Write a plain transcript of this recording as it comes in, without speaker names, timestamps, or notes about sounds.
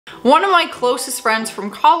One of my closest friends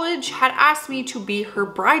from college had asked me to be her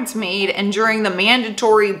bridesmaid, and during the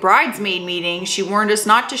mandatory bridesmaid meeting, she warned us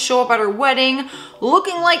not to show up at her wedding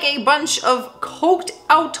looking like a bunch of coked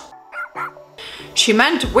out. She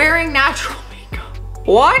meant wearing natural makeup.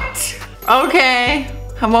 What? Okay,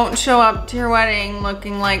 I won't show up to your wedding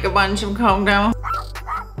looking like a bunch of coked out.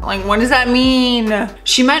 Like, what does that mean?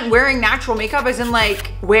 She meant wearing natural makeup as in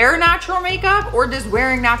like wear natural makeup, or does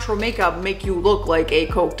wearing natural makeup make you look like a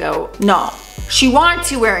coked out? No, she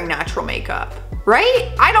wants you wearing natural makeup,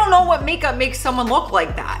 right? I don't know what makeup makes someone look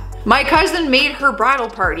like that. My cousin made her bridal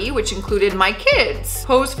party, which included my kids,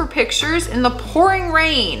 pose for pictures in the pouring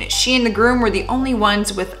rain. She and the groom were the only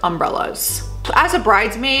ones with umbrellas. As a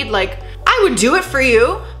bridesmaid, like, I would do it for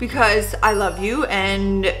you because I love you,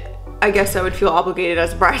 and I guess I would feel obligated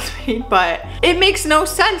as a bridesmaid, but it makes no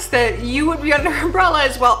sense that you would be under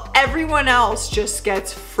umbrellas while everyone else just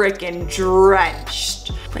gets freaking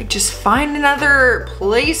drenched. Like, just find another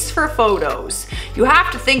place for photos. You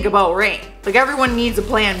have to think about rain. Like, everyone needs a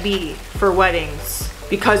plan B for weddings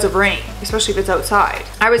because of rain, especially if it's outside.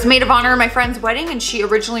 I was maid of honor at my friend's wedding, and she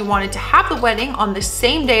originally wanted to have the wedding on the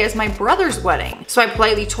same day as my brother's wedding. So I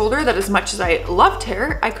politely told her that as much as I loved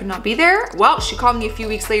her, I could not be there. Well, she called me a few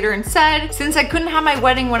weeks later and said, since I couldn't have my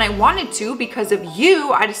wedding when I wanted to because of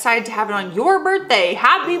you, I decided to have it on your birthday.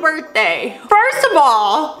 Happy birthday. First of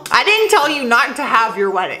all, I didn't tell you not to have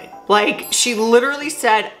your wedding. Like, she literally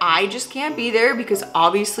said, I just can't be there because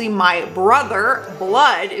obviously my brother,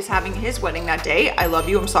 blood, is having his wedding that day. I love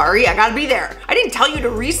you, I'm sorry, I gotta be there. I didn't tell you to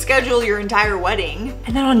reschedule your entire wedding.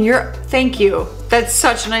 And then on your, thank you. That's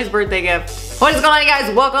such a nice birthday gift. What is going on, you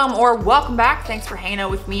guys? Welcome or welcome back. Thanks for hanging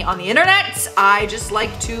out with me on the internet. I just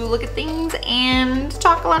like to look at things and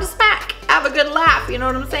talk a lot of smack. Have a good laugh, you know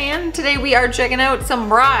what I'm saying? Today we are checking out some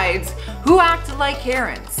brides who acted like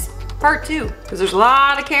Karens. Part 2, because there's a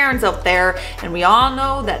lot of Karens out there, and we all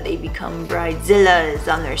know that they become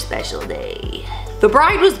bridezillas on their special day. The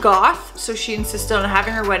bride was goth, so she insisted on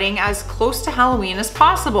having her wedding as close to Halloween as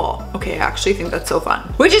possible. Okay, I actually think that's so fun.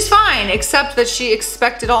 Which is fine, except that she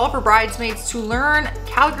expected all of her bridesmaids to learn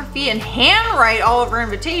calligraphy and handwrite all of her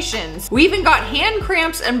invitations. We even got hand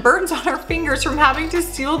cramps and burns on our fingers from having to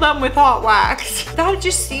seal them with hot wax. That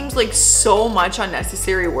just seems like so much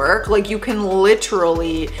unnecessary work. Like, you can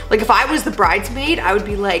literally, like, if I was the bridesmaid, I would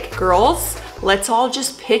be like, girls, let's all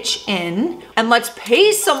just pitch in and let's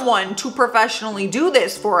pay someone to professionally do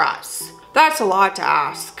this for us. That's a lot to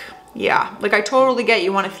ask. Yeah, like, I totally get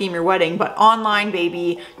you want to theme your wedding, but online,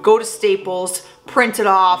 baby, go to Staples, print it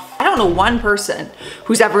off. I don't know one person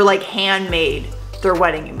who's ever like handmade their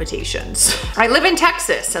wedding invitations. I live in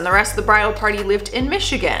Texas, and the rest of the bridal party lived in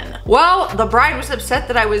Michigan. Well, the bride was upset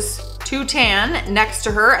that I was too tan next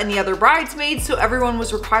to her and the other bridesmaids, so everyone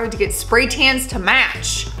was required to get spray tans to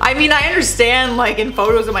match. I mean, I understand, like, in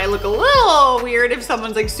photos it might look a little weird if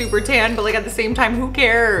someone's like super tan, but like at the same time, who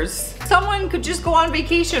cares? Someone could just go on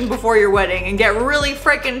vacation before your wedding and get really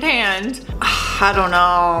freaking tanned. I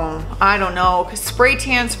don't know, because spray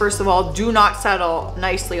tans, first of all, do not settle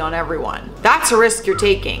nicely on everyone. That's a risk you're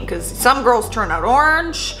taking, because some girls turn out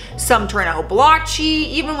orange, some turn out blotchy,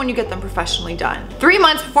 even when you get them professionally done. 3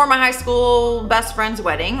 months before my high school best friend's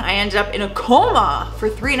wedding, I ended up in a coma for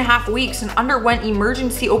 3.5 weeks and underwent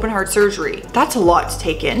emergency open heart surgery. That's a lot to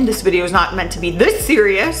take in. This video is not meant to be this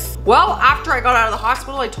serious. Well, after I got out of the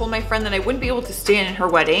hospital, I told my friend that I wouldn't be able to stand in her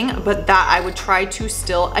wedding, but that I would try to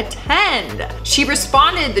still attend. She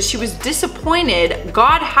responded that she was disappointed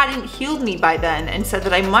God hadn't healed me by then, and said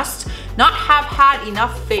that I must not have had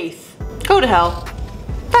enough faith. Go to hell.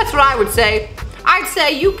 That's what I would say. I'd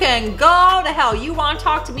say you can go to hell. You want to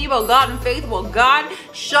talk to me about God and faith? Well, God,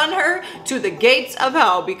 shun her to the gates of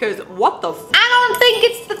hell, because what the I don't think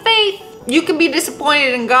it's the faith. You can be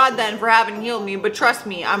disappointed in God then for having healed me, but trust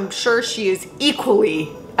me, I'm sure she is equally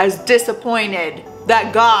as disappointed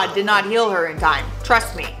that God did not heal her in time.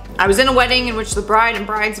 Trust me. I was in a wedding in which the bride and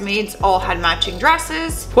bridesmaids all had matching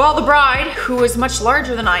dresses. Well, the bride, who was much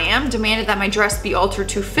larger than I am, demanded that my dress be altered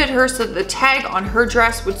to fit her so that the tag on her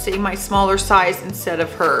dress would say my smaller size instead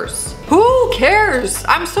of hers. Who cares?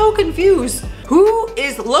 I'm so confused. Who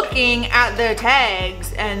is looking at the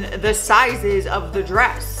tags and the sizes of the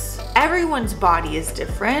dress? Everyone's body is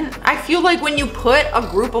different. I feel like when you put a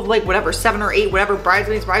group of like whatever, 7 or 8, whatever,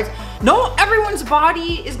 bridesmaids, no, everyone's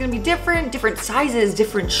body is gonna be different sizes,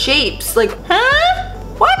 different shapes. Like, huh?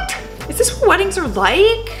 What? Is this what weddings are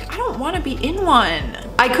like? I don't wanna be in one.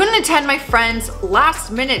 I couldn't attend my friend's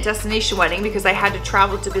last minute destination wedding because I had to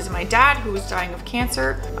travel to visit my dad who was dying of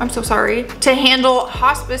cancer. I'm so sorry. To handle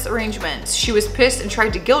hospice arrangements. She was pissed and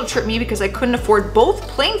tried to guilt trip me because I couldn't afford both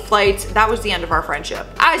plane flights. That was the end of our friendship.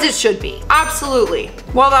 As it should be. Absolutely.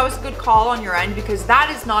 Well, that was a good call on your end because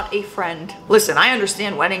that is not a friend. Listen, I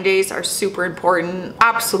understand wedding days are super important.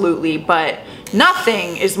 Absolutely. But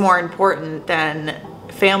nothing is more important than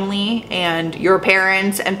family and your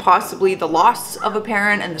parents and possibly the loss of a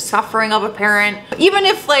parent and the suffering of a parent. Even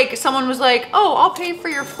if like someone was like, oh, I'll pay for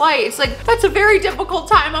your flight. It's like, that's a very difficult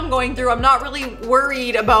time I'm going through. I'm not really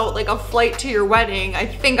worried about like a flight to your wedding. I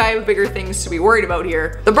think I have bigger things to be worried about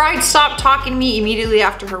here. The bride stopped talking to me immediately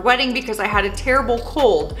after her wedding because I had a terrible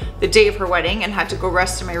cold the day of her wedding and had to go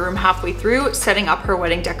rest in my room halfway through setting up her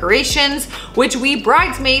wedding decorations, which we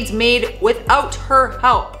bridesmaids made without her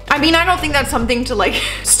help. I mean, I don't think that's something to like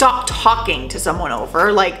stop talking to someone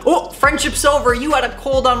over. Like, oh, friendship's over. You had a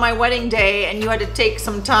cold on my wedding day and you had to take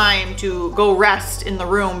some time to go rest in the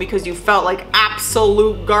room because you felt like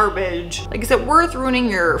absolute garbage. Like, is it worth ruining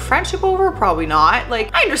your friendship over? Probably not. Like,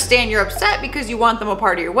 I understand you're upset because you want them a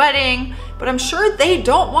part of your wedding, but I'm sure they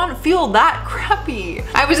don't want to feel that crappy.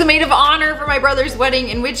 I was a maid of honor for my brother's wedding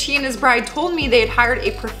in which he and his bride told me they had hired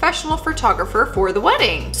a professional photographer for the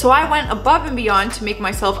wedding. So I went above and beyond to make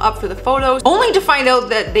myself up for the photos, only to find out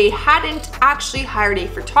that they hadn't actually hired a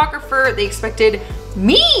photographer. They expected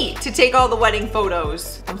me to take all the wedding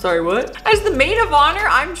photos. I'm sorry, what? As the maid of honor,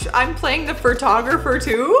 I'm playing the photographer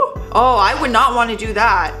too? Oh, I would not want to do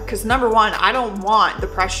that because number one, I don't want the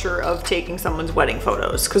pressure of taking someone's wedding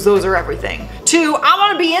photos because those are everything. Two, I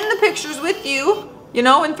want to be in the pictures with you. You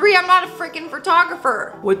know, and three, I'm not a freaking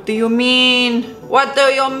photographer. What do you mean? What do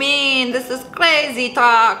you mean? This is crazy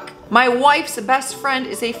talk. My wife's best friend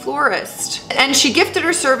is a florist and she gifted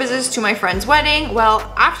her services to my friend's wedding. Well,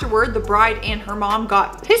 afterward, the bride and her mom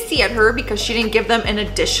got pissy at her because she didn't give them an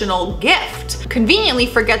additional gift. Conveniently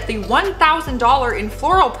forget the $1,000 in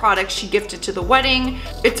floral products she gifted to the wedding.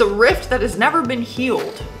 It's a rift that has never been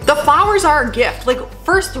healed. The flowers are a gift. Like,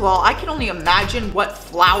 first of all, I can only imagine what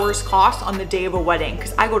flowers cost on the day of a wedding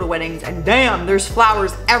because I go to weddings and damn, there's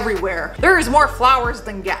flowers everywhere. There is more flowers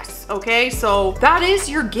than guests, okay? So that is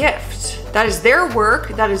your gift. That is their work,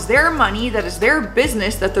 that is their money, that is their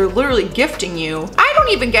business that they're literally gifting you. I don't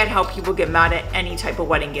even get how people get mad at any type of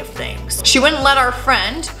wedding gift things. She wouldn't let our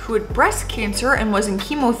friend, who had breast cancer and was in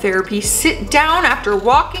chemotherapy, sit down after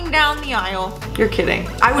walking down the aisle. You're kidding.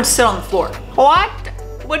 I would sit on the floor. What?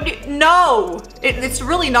 No, it's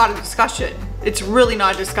really not a discussion. It's really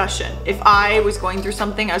not a discussion. If I was going through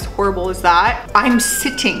something as horrible as that, I'm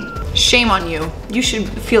sitting. Shame on you. You should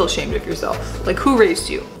feel ashamed of yourself. Like, who raised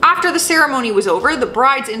you? After the ceremony was over, the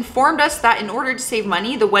brides informed us that in order to save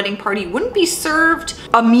money, the wedding party wouldn't be served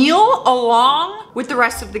a meal along with the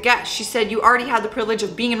rest of the guests. She said, you already had the privilege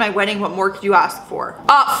of being in my wedding. What more could you ask for?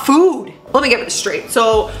 Food. Let me get this straight.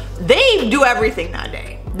 So they do everything that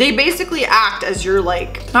day. They basically act as your,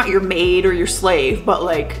 like, not your maid or your slave, but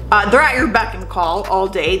like, they're at your beck and call all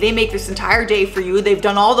day. They make this entire day for you. They've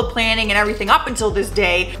done all the planning and everything up until this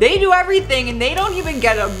day. They do everything and they don't even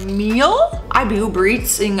get a meal. I'd be Uber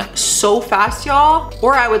Eatsing so fast, y'all,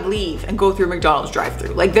 or I would leave and go through McDonald's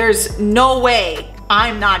drive-thru. Like, there's no way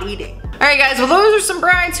I'm not eating. All right, guys, well, those are some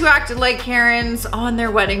brides who acted like Karens on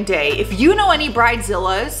their wedding day. If you know any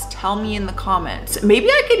bridezillas, tell me in the comments. Maybe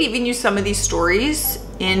I could even use some of these stories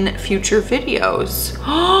in future videos.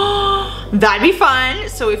 That'd be fun.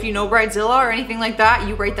 So if you know bridezilla or anything like that,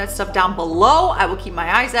 you write that stuff down below. I will keep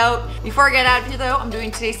my eyes out. Before I get out of here though, I'm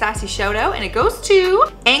doing today's sassy shout out and it goes to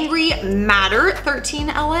Angry Matter 13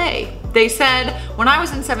 LA. They said, when I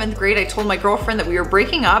was in 7th grade, I told my girlfriend that we were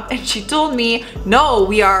breaking up and she told me, no,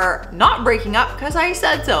 we are not breaking up because I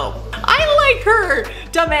said so. I like her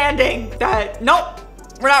demanding that, nope,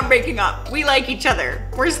 we're not breaking up. We like each other.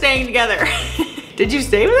 We're staying together. Did you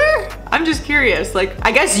stay with her? I'm just curious. Like,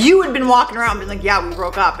 I guess you had been walking around being like, yeah, we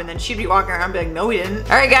broke up. And then she'd be walking around being like, no, we didn't.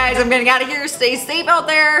 All right, guys, I'm getting out of here. Stay safe out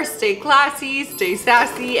there. Stay classy, stay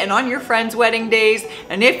sassy, and on your friends' wedding days.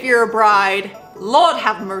 And if you're a bride, Lord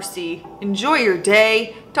have mercy. Enjoy your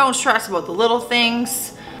day. Don't stress about the little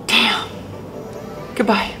things. Damn.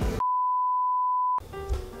 Goodbye.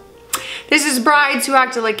 This is brides who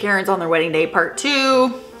acted like Karens on their wedding day, part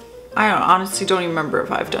 2. I honestly don't even remember if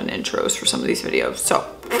I've done intros for some of these videos, so.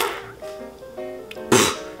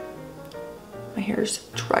 My hair's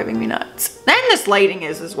driving me nuts. And this lighting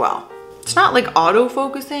is as well. It's not like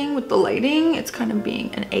auto-focusing with the lighting. It's kind of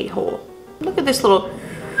being an a-hole. Look at this little,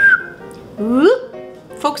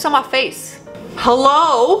 whoop, focus on my face.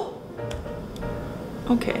 Hello?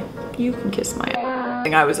 Okay, you can kiss my ass. I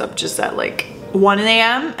think I was up just at like 1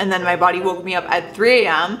 a.m. and then my body woke me up at 3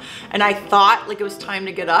 a.m. and I thought like it was time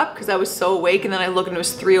to get up because I was so awake, and then I look and it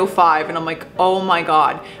was 3:05 and I'm like, oh my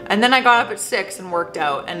God. And then I got up at 6 and worked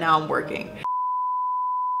out, and now I'm working.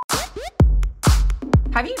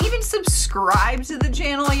 Have you even subscribed to the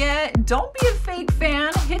channel yet? Don't be a fake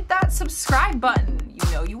fan, hit that subscribe button.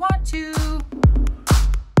 You know you want to.